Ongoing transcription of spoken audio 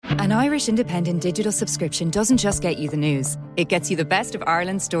An Irish independent digital subscription doesn't just get you the news. It gets you the best of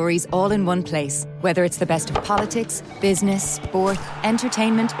Ireland's stories all in one place. Whether it's the best of politics, business, sport,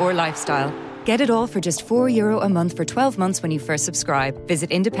 entertainment or lifestyle. Get it all for just €4 a month for 12 months when you first subscribe. Visit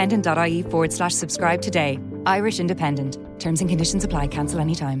independent.ie/subscribe today. Irish Independent. Terms and conditions apply. Cancel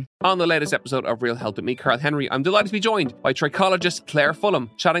anytime. On the latest episode of Real Health with me, Carl Henry, I'm delighted to be joined by trichologist Claire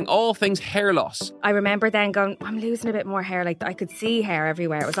Fulham, chatting all things hair loss. I remember then going, I'm losing a bit more hair. Like, I could see hair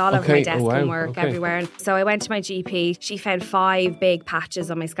everywhere. It was all over my desk and work everywhere. And so I went to my GP. She found 5 big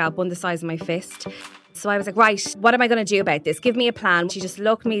patches on my scalp, one the size of my fist. So I was like, right, what am I going to do about this? Give me a plan. She just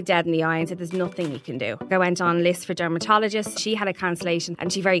looked me dead in the eye and said, there's nothing you can do. I went on list for dermatologists. She had a cancellation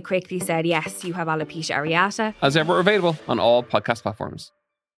and she very quickly said, yes, you have alopecia areata. As ever, available on all podcast platforms.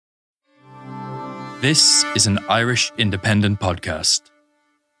 This is an Irish Independent podcast.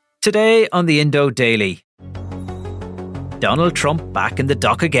 Today on the Indo Daily, Donald Trump back in the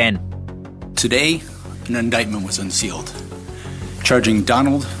dock again. Today, an indictment was unsealed, charging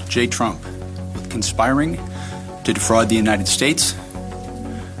Donald J. Trump with conspiring to defraud the United States,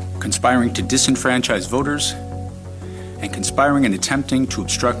 conspiring to disenfranchise voters, and conspiring and attempting to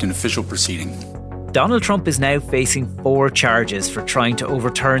obstruct an official proceeding. Donald Trump is now facing 4 charges for trying to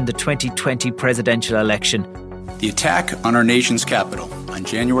overturn the 2020 presidential election. The attack on our nation's capital on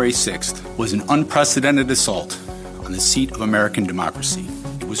January 6th was an unprecedented assault on the seat of American democracy.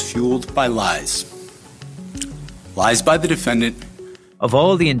 It was fueled by lies. Lies by the defendant. Of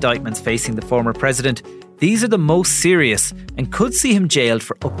all the indictments facing the former president, these are the most serious and could see him jailed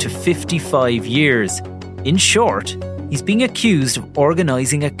for up to 55 years. In short, he's being accused of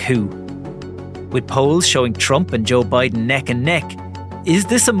organising a coup. With polls showing Trump and Joe Biden neck and neck, is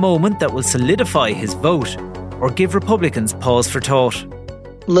this a moment that will solidify his vote or give Republicans pause for thought?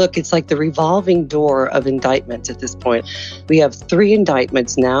 Look, it's like the revolving door of indictments at this point. We have 3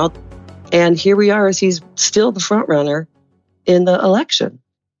 indictments now, and here we are as he's still the front runner in the election.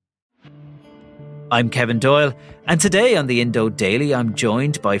 I'm Kevin Doyle, and today on the Indo Daily, I'm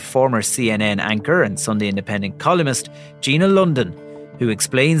joined by former CNN anchor and Sunday Independent columnist Gina London, who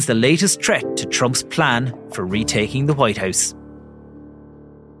explains the latest threat to Trump's plan for retaking the White House.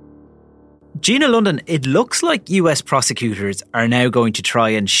 Gina London, it looks like US prosecutors are now going to try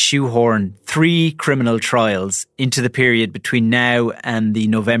and shoehorn 3 criminal trials into the period between now and the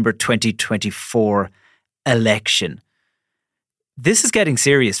November 2024 election. This is getting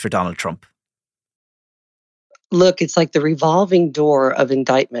serious for Donald Trump. Look, it's like the revolving door of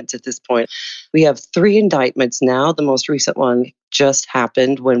indictments at this point. We have 3 indictments now. The most recent one just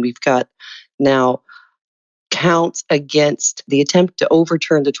happened when we've got now counts against the attempt to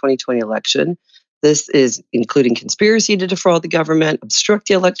overturn the 2020 election. This is including conspiracy to defraud the government, obstruct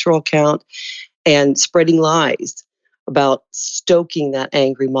the electoral count, and spreading lies about stoking that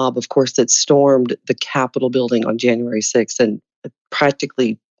angry mob, of course, that stormed the Capitol building on January 6th and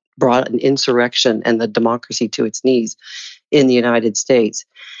practically brought an insurrection and the democracy to its knees in the United States.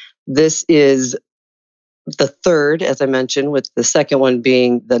 This is the third, as I mentioned, with the second one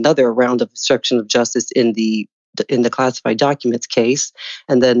being another round of obstruction of justice in the classified documents case.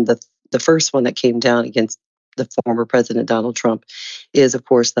 And then the first one that came down against the former President Donald Trump is, of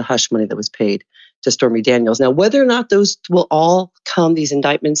course, the hush money that was paid to Stormy Daniels. Now, whether or not those will all come, these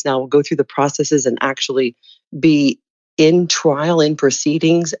indictments now will go through the processes and actually be in trial, in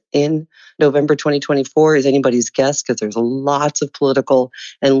proceedings in November 2024 is anybody's guess, because there's lots of political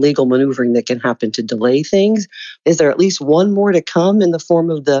and legal maneuvering that can happen to delay things. Is there at least one more to come in the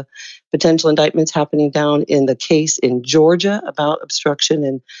form of the potential indictments happening down in the case in Georgia about obstruction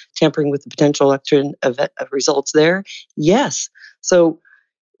and tampering with the potential election results there? Yes. So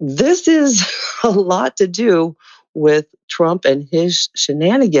this is a lot to do with Trump and his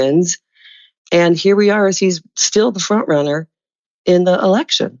shenanigans. And here we are as he's still the front runner in the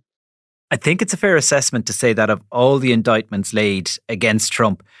election. I think it's a fair assessment to say that of all the indictments laid against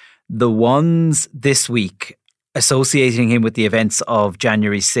Trump, the ones this week associating him with the events of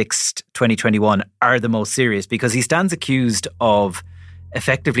January 6th, 2021 are the most serious, because he stands accused of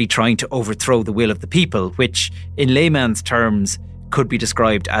effectively trying to overthrow the will of the people, which in layman's terms could be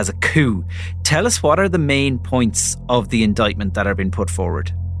described as a coup. Tell us, what are the main points of the indictment that are being put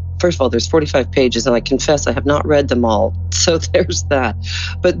forward? First of all, there's 45 pages, and I confess I have not read them all. So there's that.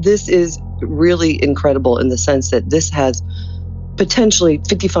 But this is really incredible in the sense that this has potentially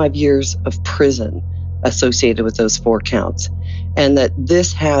 55 years of prison associated with those 4 counts. And that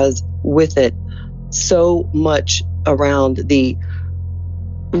this has with it so much around the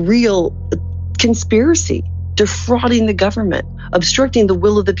real conspiracy, defrauding the government, obstructing the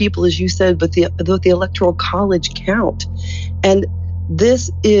will of the people, as you said, with the electoral college count. And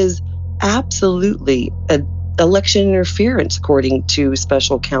This is absolutely an election interference, according to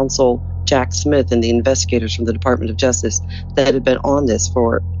special counsel Jack Smith and the investigators from the Department of Justice that had been on this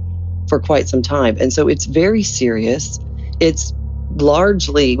for quite some time. And so it's very serious. It's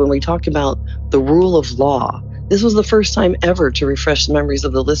largely, when we talk about the rule of law, this was the first time ever, to refresh the memories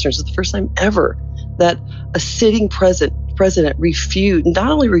of the listeners, it's the first time ever that a sitting president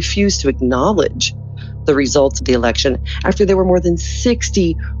not only refused to acknowledge the results of the election after there were more than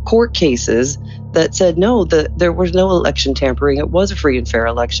 60 court cases that said, no, there was no election tampering. It was a free and fair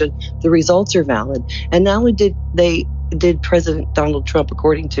election. The results are valid. And not only did President Donald Trump,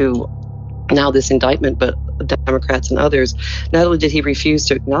 according to now this indictment, but Democrats and others, not only did he refuse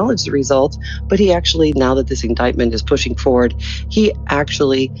to acknowledge the results, but he actually, now that this indictment is pushing forward, he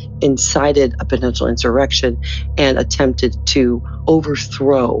actually incited a potential insurrection and attempted to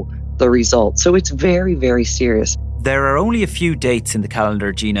overthrow the results. So it's very, very serious. There are only a few dates in the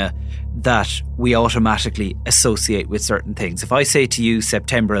calendar, Gina, that we automatically associate with certain things. If I say to you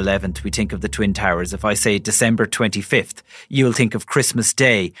September 11th, we think of the Twin Towers. If I say December 25th, you'll think of Christmas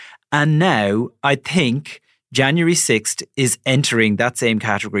Day. And now I think January 6th is entering that same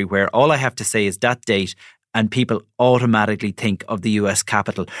category where all I have to say is that date and people automatically think of the US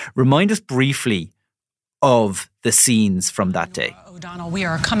Capitol. Remind us briefly of the scenes from that day. O'Donnell, we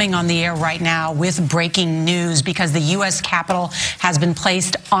are coming on the air right now with breaking news because the U.S. Capitol has been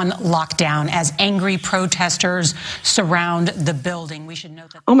placed on lockdown as angry protesters surround the building. We should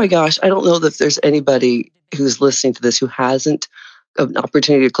note that. Oh my gosh, I don't know that there's anybody who's listening to this who hasn't an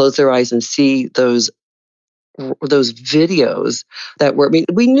opportunity to close their eyes and see those videos that were, I mean,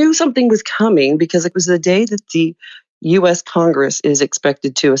 we knew something was coming because it was the day that the U.S. Congress is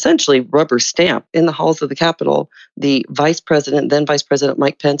expected to essentially rubber stamp in the halls of the Capitol. The then Vice President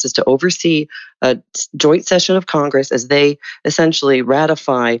Mike Pence is to oversee a joint session of Congress as they essentially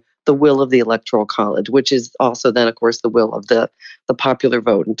ratify the will of the Electoral College, which is also then, of course, the will of the popular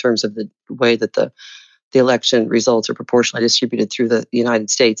vote in terms of the way that the election results are proportionally distributed through the United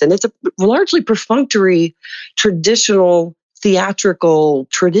States. And it's a largely perfunctory, traditional, theatrical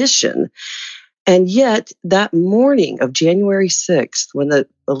tradition. And yet, that morning of January 6th, when the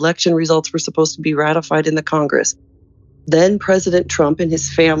election results were supposed to be ratified in the Congress, then President Trump and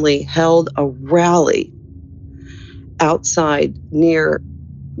his family held a rally outside near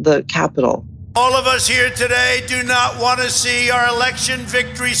the Capitol. All of us here today do not want to see our election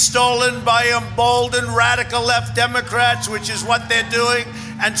victory stolen by emboldened radical left Democrats, which is what they're doing,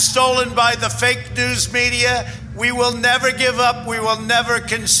 and stolen by the fake news media. We will never give up. We will never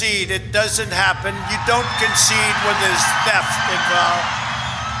concede. It doesn't happen. You don't concede when there's theft involved.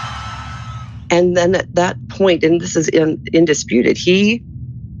 And then at that point, and this is indisputed, he,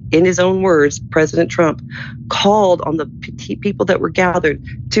 in his own words, President Trump, called on the people that were gathered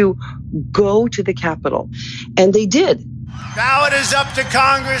to go to the Capitol. And they did. Now it is up to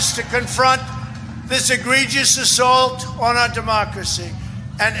Congress to confront this egregious assault on our democracy.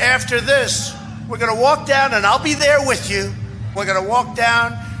 And after this, we're going to walk down, and I'll be there with you. We're going to walk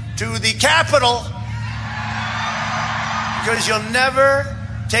down to the Capitol because you'll never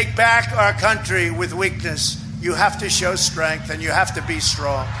take back our country with weakness. You have to show strength, and you have to be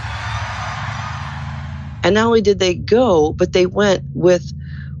strong. And not only did they go, but they went with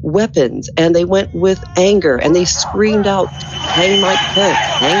weapons, and they went with anger, and they screamed out, "Hang Mike Pence,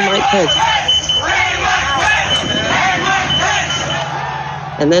 hang Mike Pence."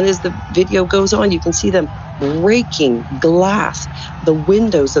 And then as the video goes on, you can see them breaking glass, the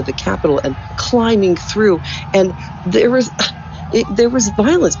windows of the Capitol, and climbing through. And there was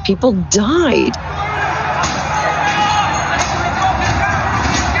violence. People died.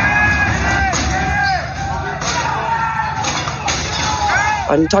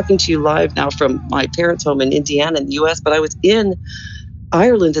 I'm talking to you live now from my parents' home in Indiana in the U.S., but I was in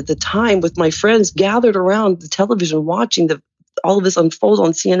Ireland at the time with my friends gathered around the television watching all of this unfold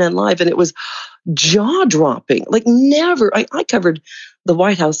on CNN Live, and it was jaw-dropping. Like never. I covered the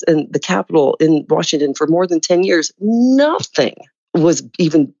White House and the Capitol in Washington for more than 10 years. Nothing was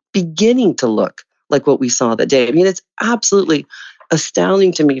even beginning to look like what we saw that day. I mean, it's absolutely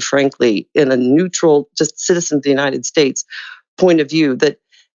astounding to me, frankly, in a neutral, just citizen of the United States point of view, that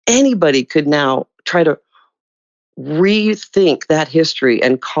anybody could now try to rethink that history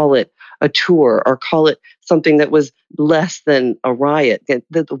and call it a tour or call it something that was less than a riot.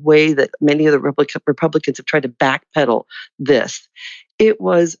 The way that many of the Republicans have tried to backpedal this, it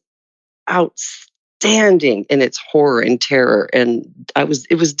was outstanding in its horror and terror, and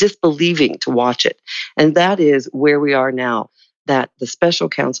it was disbelieving to watch it. And that is where we are now. That the special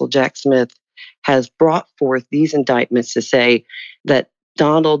counsel Jack Smith has brought forth these indictments to say that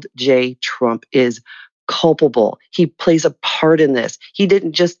Donald J. Trump is culpable. He plays a part in this. He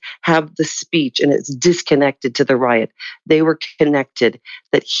didn't just have the speech and it's disconnected to the riot. They were connected,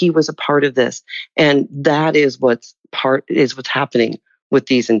 that he was a part of this. And that is what's happening with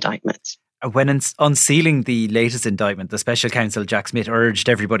these indictments. When unsealing the latest indictment, the special counsel Jack Smith urged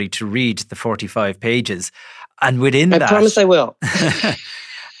everybody to read the 45 pages. And within that... I promise I will.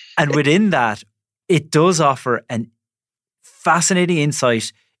 And within that, it does offer an fascinating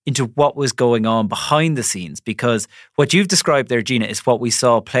insight into what was going on behind the scenes, because what you've described there, Gina, is what we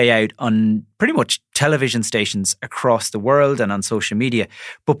saw play out on pretty much television stations across the world and on social media.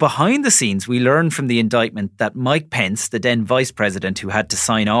 But behind the scenes, we learned from the indictment that Mike Pence, the then vice president who had to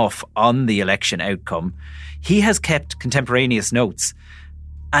sign off on the election outcome, he has kept contemporaneous notes.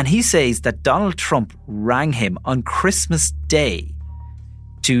 And he says that Donald Trump rang him on Christmas Day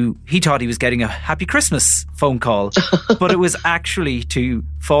he thought he was getting a happy Christmas phone call, but it was actually to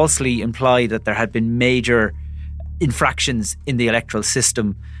falsely imply that there had been major infractions in the electoral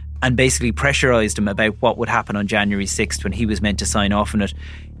system and basically pressurised him about what would happen on January 6th when he was meant to sign off on it.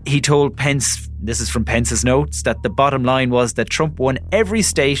 He told Pence, this is from Pence's notes, that the bottom line was that Trump won every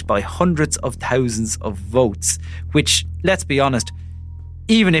state by hundreds of thousands of votes, which, let's be honest,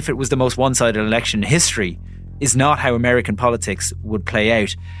 even if it was the most one-sided election in history, is not how American politics would play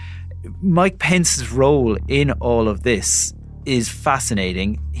out. Mike Pence's role in all of this is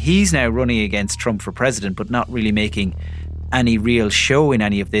fascinating. He's now running against Trump for president, but not really making any real show in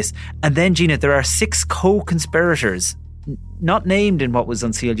any of this. And then, Gina, there are 6 co-conspirators, not named in what was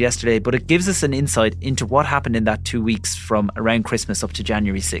unsealed yesterday, but it gives us an insight into what happened in that 2 weeks from around Christmas up to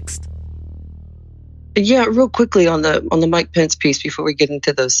January 6th. Yeah, real quickly on the Mike Pence piece before we get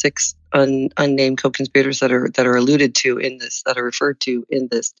into those 6 unnamed co-conspirators that are alluded to in this, that are referred to in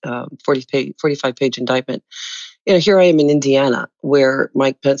this 45-page indictment. You know, here I am in Indiana, where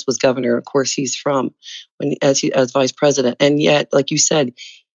Mike Pence was governor. Of course, he's from as vice president, and yet, like you said,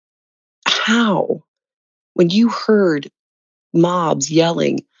 how when you heard mobs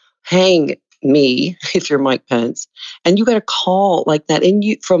yelling, "Hang me," if you're Mike Pence, and you got a call like that, and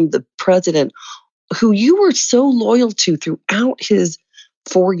you from the president, who you were so loyal to throughout his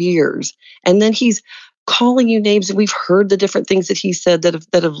 4 years. And then he's calling you names, and we've heard the different things that he said that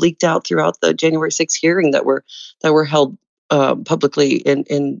have leaked out throughout the January 6th hearing that were held publicly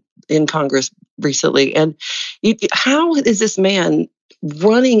in Congress recently. And how is this man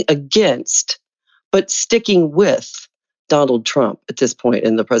running against, but sticking with Donald Trump at this point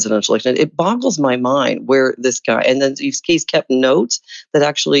in the presidential election? It boggles my mind where this guy, and then he's kept notes that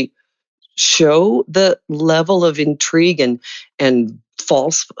actually show the level of intrigue and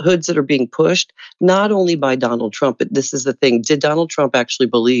falsehoods that are being pushed, not only by Donald Trump, but this is the thing. Did Donald Trump actually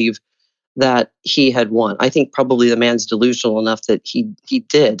believe that he had won? I think probably the man's delusional enough that he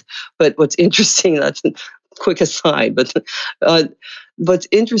did. But what's interesting, that's a quick aside, but what's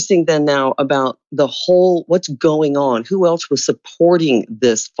interesting then now about the whole, what's going on, who else was supporting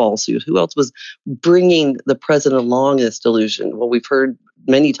this falsehood? Who else was bringing the president along in this delusion? Well, we've heard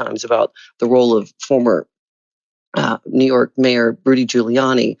many times about the role of former New York Mayor Rudy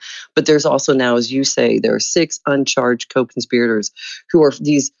Giuliani. But there's also now, as you say, there are 6 uncharged co-conspirators who are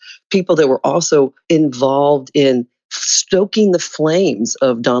these people that were also involved in stoking the flames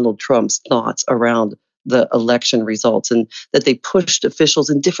of Donald Trump's thoughts around the election results, and that they pushed officials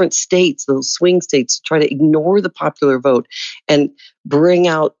in different states, those swing states, to try to ignore the popular vote and bring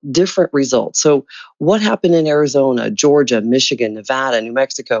out different results. So what happened in Arizona, Georgia, Michigan, Nevada, New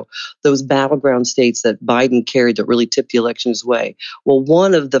Mexico, those battleground states that Biden carried that really tipped the election his way? Well,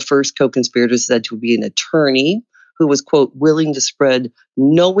 one of the first co-conspirators said to be an attorney who was, quote, willing to spread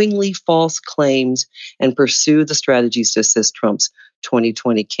knowingly false claims and pursue the strategies to assist Trump's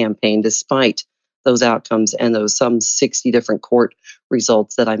 2020 campaign, despite those outcomes and those some 60 different court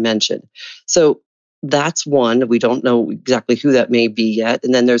results that I mentioned. So that's one. We don't know exactly who that may be yet.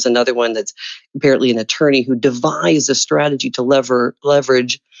 And then there's another one that's apparently an attorney who devised a strategy to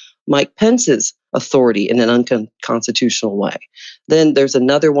leverage Mike Pence's authority in an unconstitutional way. Then there's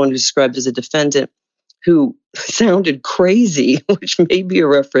another one who's described as a defendant who sounded crazy, which may be a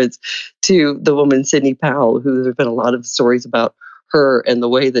reference to the woman Sidney Powell, who there have been a lot of stories about her and the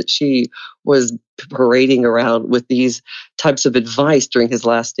way that she was parading around with these types of advice during his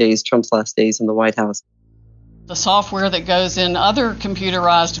last days, Trump's last days in the White House. The software that goes in other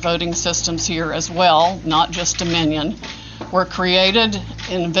computerized voting systems here as well, not just Dominion, were created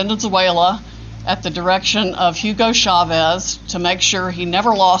in Venezuela at the direction of Hugo Chavez to make sure he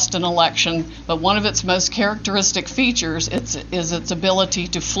never lost an election, but one of its most characteristic features is its ability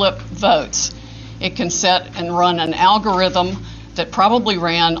to flip votes. It can set and run an algorithm that probably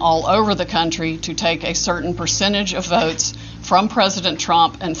ran all over the country to take a certain percentage of votes from President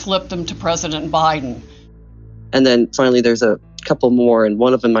Trump and flip them to President Biden. And then finally, there's a couple more, and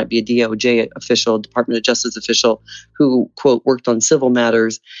one of them might be a DOJ official, Department of Justice official, who, quote, worked on civil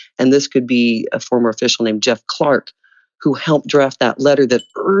matters. And this could be a former official named Jeff Clark, who helped draft that letter that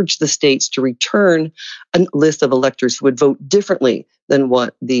urged the states to return a list of electors who would vote differently than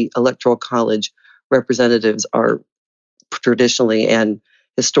what the Electoral College representatives are traditionally and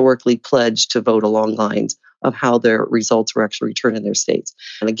historically pledged to vote along lines of how their results were actually returned in their states.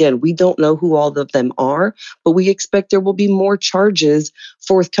 And again, we don't know who all of them are, but we expect there will be more charges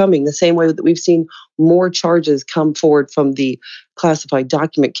forthcoming, the same way that we've seen more charges come forward from the classified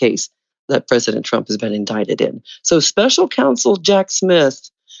document case that President Trump has been indicted in. So Special Counsel Jack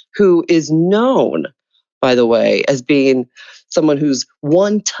Smith, who is known, by the way, as being someone who's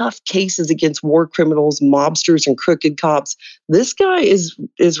won tough cases against war criminals, mobsters, and crooked cops, this guy is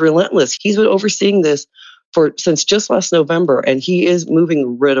relentless. He's been overseeing this since just last November, and he is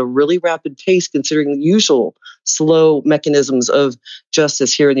moving at a really rapid pace considering the usual slow mechanisms of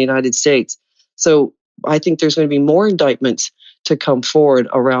justice here in the United States. So I think there's going to be more indictments to come forward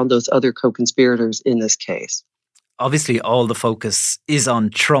around those other co-conspirators in this case. Obviously, all the focus is on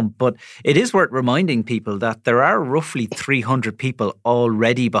Trump, but it is worth reminding people that there are roughly 300 people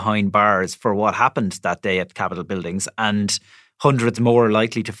already behind bars for what happened that day at Capitol buildings, and hundreds more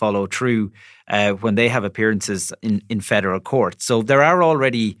likely to follow through when they have appearances in federal court. So there are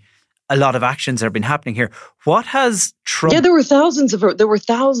already a lot of actions that have been happening here. What has Trump... Yeah, there were thousands of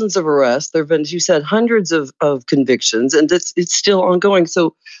arrests. There have been, as you said, hundreds of convictions, and it's still ongoing.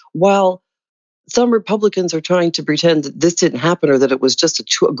 So while some Republicans are trying to pretend that this didn't happen or that it was just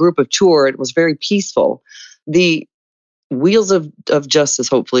a group of tour, it was very peaceful, the wheels of justice,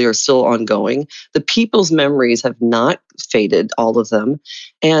 hopefully, are still ongoing. The people's memories have not faded, all of them.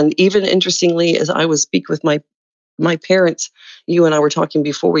 And even interestingly, as I was speaking with my parents, you and I were talking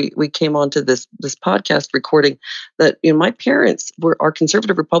before we came on to this podcast recording, that my parents are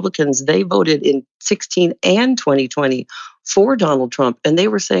conservative Republicans. They voted in 2016 and 2020 for Donald Trump. And they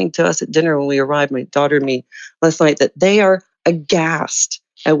were saying to us at dinner when we arrived, my daughter and me, last night, that they are aghast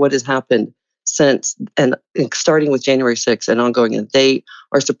at what has happened since, and starting with January 6th and ongoing. And they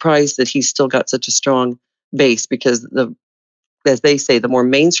are surprised that he's still got such a strong base, because as they say, the more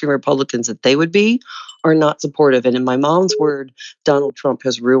mainstream Republicans that they would be are not supportive. And in my mom's word, Donald Trump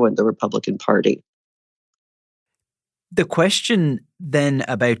has ruined the Republican Party. The question then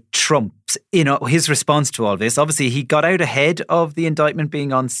about Trump's, his response to all this, obviously he got out ahead of the indictment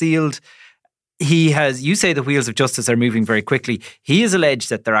being unsealed. You say the wheels of justice are moving very quickly. He has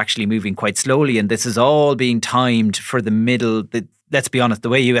alleged that they're actually moving quite slowly, and this is all being timed for the middle. Let's be honest, the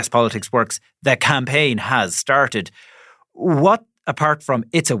way US politics works, the campaign has started. What, apart from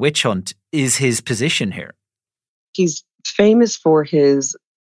it's a witch hunt, is his position here? He's famous for his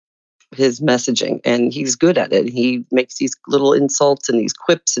messaging, and he's good at it. He makes these little insults and these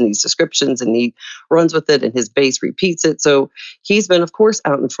quips and these descriptions, and he runs with it, and his base repeats it. So he's been, of course,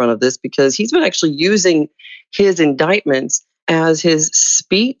 out in front of this, because he's been actually using his indictments as his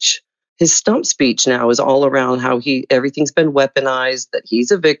speech. His stump speech now is all around how everything's been weaponized, that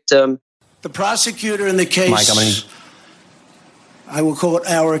he's a victim. The prosecutor in the case, I will call it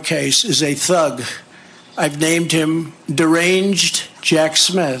our case, is a thug. I've named him Deranged Jack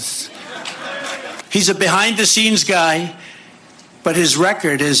Smith. He's a behind-the-scenes guy, but his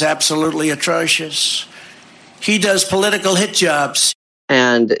record is absolutely atrocious. He does political hit jobs.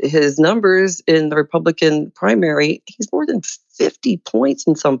 And his numbers in the Republican primary, he's more than 50 points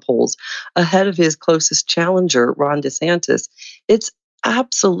in some polls ahead of his closest challenger, Ron DeSantis. It's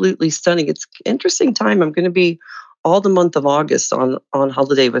absolutely stunning. It's an interesting time. I'm going to be all the month of August on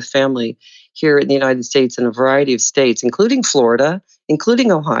holiday with family here in the United States in a variety of states, including Florida,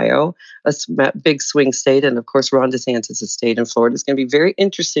 including Ohio, a big swing state, and of course Ron DeSantis' state in Florida. It's going to be very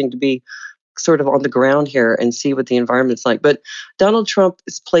interesting to be sort of on the ground here and see what the environment's like. But Donald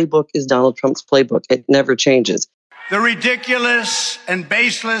Trump's playbook is Donald Trump's playbook. It never changes. The ridiculous and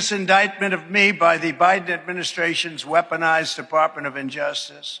baseless indictment of me by the Biden administration's weaponized Department of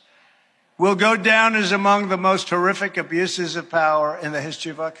Injustice will go down as among the most horrific abuses of power in the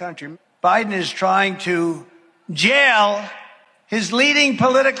history of our country. Biden is trying to jail his leading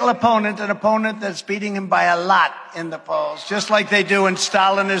political opponent, an opponent that's beating him by a lot in the polls, just like they do in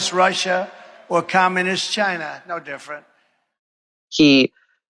Stalinist Russia or communist China. No different. He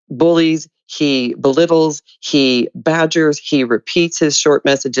bullies, he belittles, he badgers, he repeats his short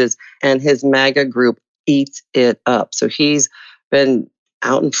messages, and his MAGA group eats it up. So he's been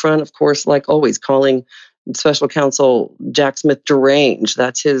out in front, of course, like always, calling Special Counsel Jack Smith deranged.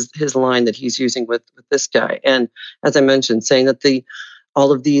 That's his line that he's using with this guy. And as I mentioned, saying that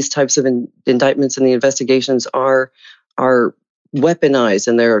all of these types of indictments and the investigations are weaponized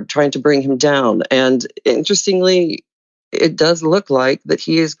and they're trying to bring him down. And interestingly, it does look like that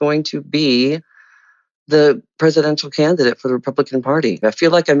he is going to be the presidential candidate for the Republican Party. I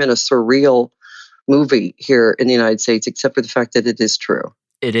feel like I'm in a surreal movie here in the United States, except for the fact that it is true.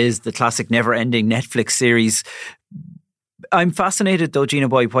 It is the classic never-ending Netflix series. I'm fascinated, though, Gina,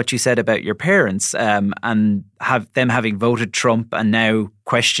 by what you said about your parents and them having voted Trump and now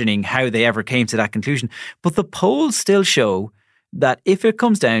questioning how they ever came to that conclusion. But the polls still show that if it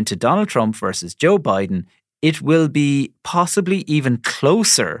comes down to Donald Trump versus Joe Biden, it will be possibly even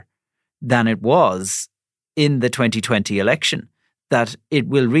closer than it was in the 2020 election. That it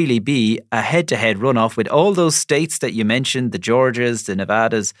will really be a head-to-head runoff with all those states that you mentioned, the Georgias, the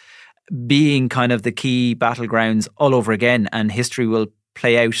Nevadas, being kind of the key battlegrounds all over again, and history will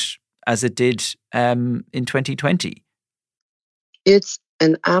play out as it did in 2020. It's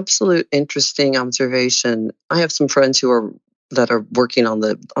an absolute interesting observation. I have some friends that are working on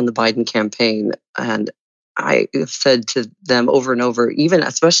the Biden campaign, and I have said to them over and over, even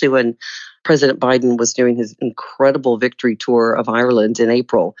especially when President Biden was doing his incredible victory tour of Ireland in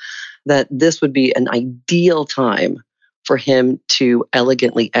April, that this would be an ideal time for him to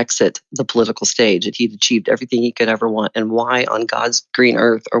elegantly exit the political stage, that he'd achieved everything he could ever want. And why on God's green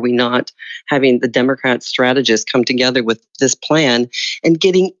earth are we not having the Democrat strategists come together with this plan and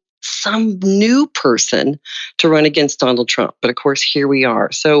getting some new person to run against Donald Trump? But of course, here we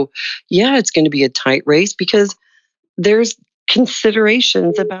are. So yeah, it's going to be a tight race because there's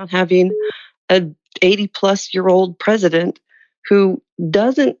considerations about having an 80-plus-year-old president who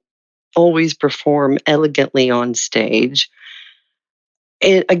doesn't always perform elegantly on stage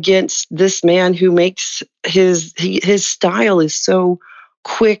against this man who makes his style is so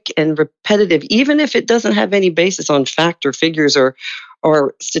quick and repetitive, even if it doesn't have any basis on fact or figures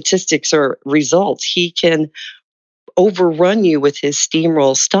or statistics or results. He can overrun you with his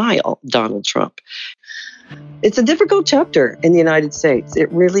steamroll style, Donald Trump. It's a difficult chapter in the United States. It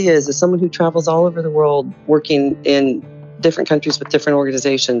really is. As someone who travels all over the world working in different countries with different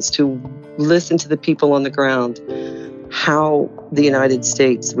organizations, to listen to the people on the ground, how the United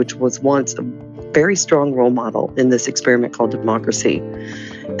States, which was once a very strong role model in this experiment called democracy,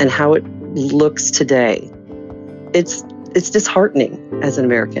 and how it looks today. It's disheartening as an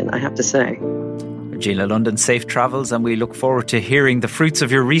American, I have to say. Gina London, safe travels, and we look forward to hearing the fruits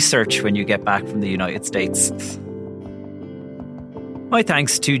of your research when you get back from the United States. My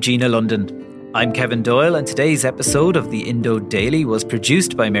thanks to Gina London. I'm Kevin Doyle, and today's episode of the Indo Daily was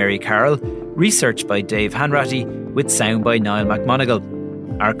produced by Mary Carroll, researched by Dave Hanratty, with sound by Niall McMonigal.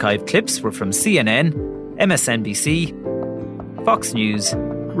 Archived clips were from CNN, MSNBC, Fox News,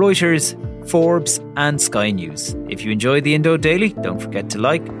 Reuters, Forbes and Sky News. If you enjoyed the Indo Daily, don't forget to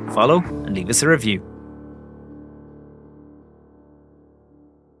like, follow and leave us a review.